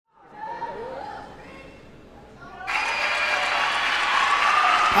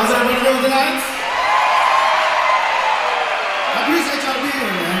nights. I appreciate y'all being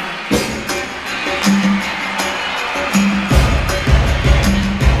here, man.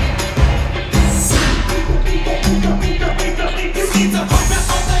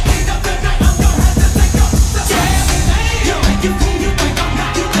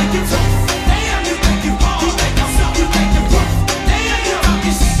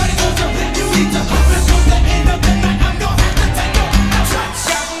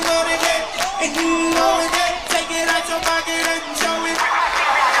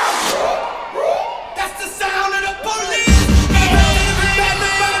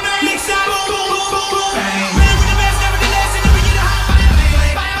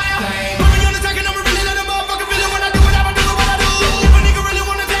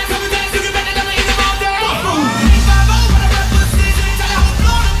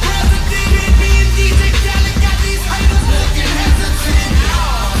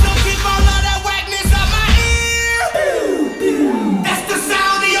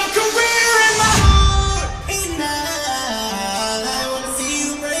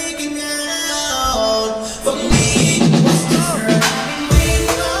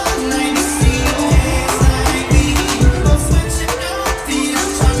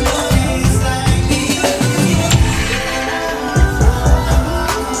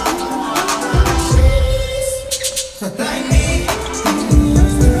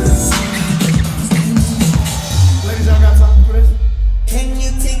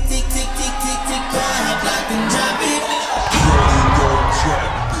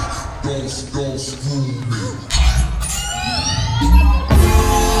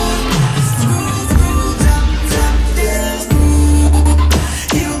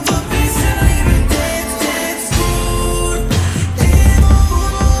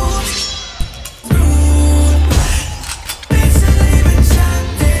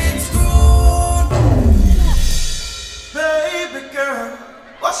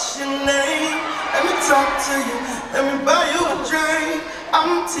 What's your name? Let me talk to you. Let me buy you a drink.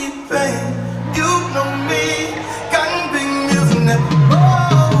 I'm T-Pain. You know me. Got big music that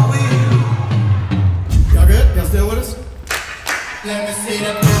oh we. Y'all good? Y'all still with us? Let me see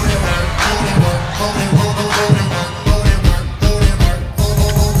that booty work. Booty work. Booty work. Booty work. Booty work.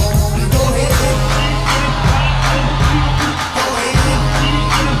 Booty work. Go ahead. Go ahead.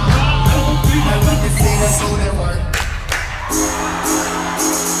 Let me see that booty work.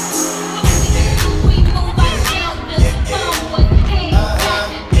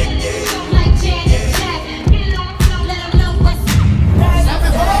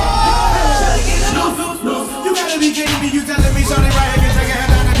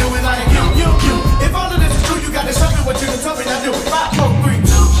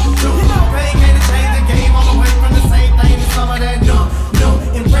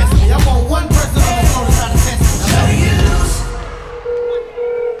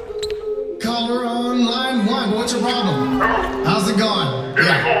 What's your problem? How's it going? It's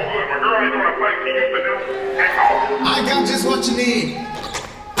all good. My girl ain't doing a thing she used to do. Ain't all. I got just what you need.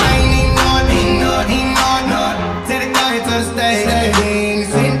 I ain't no. Take the guy to the stage.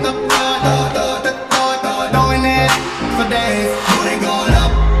 Sing the throwing it for days. Booty going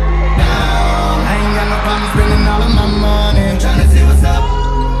up, down. I ain't got no problem spending all of my money. Tryna see what's up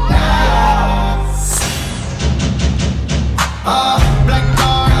now. Black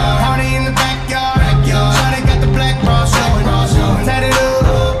car, party in the backyard. Shawty got the black bra showing. Tatted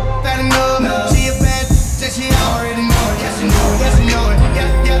up, fatted up. She a bad, said she already know it. Yeah, she know it. Yeah, she know it.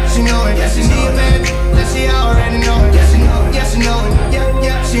 Yeah, she know it. Yeah, she a bad, said she already know it. Yeah, she know it. Yeah, she know it.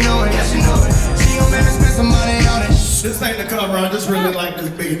 Yeah, she know it. Yeah, she know it. She gon' make me spend some money on it. This ain't the cover, I just really like this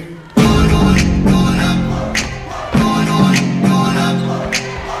beat. Going up. Going up. Going up.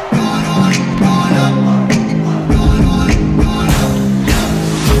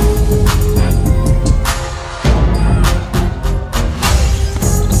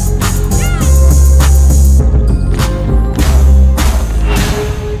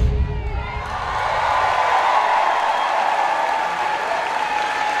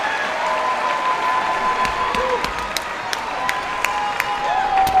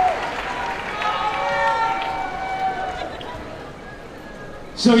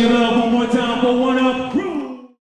 Show your love one more time for One Up.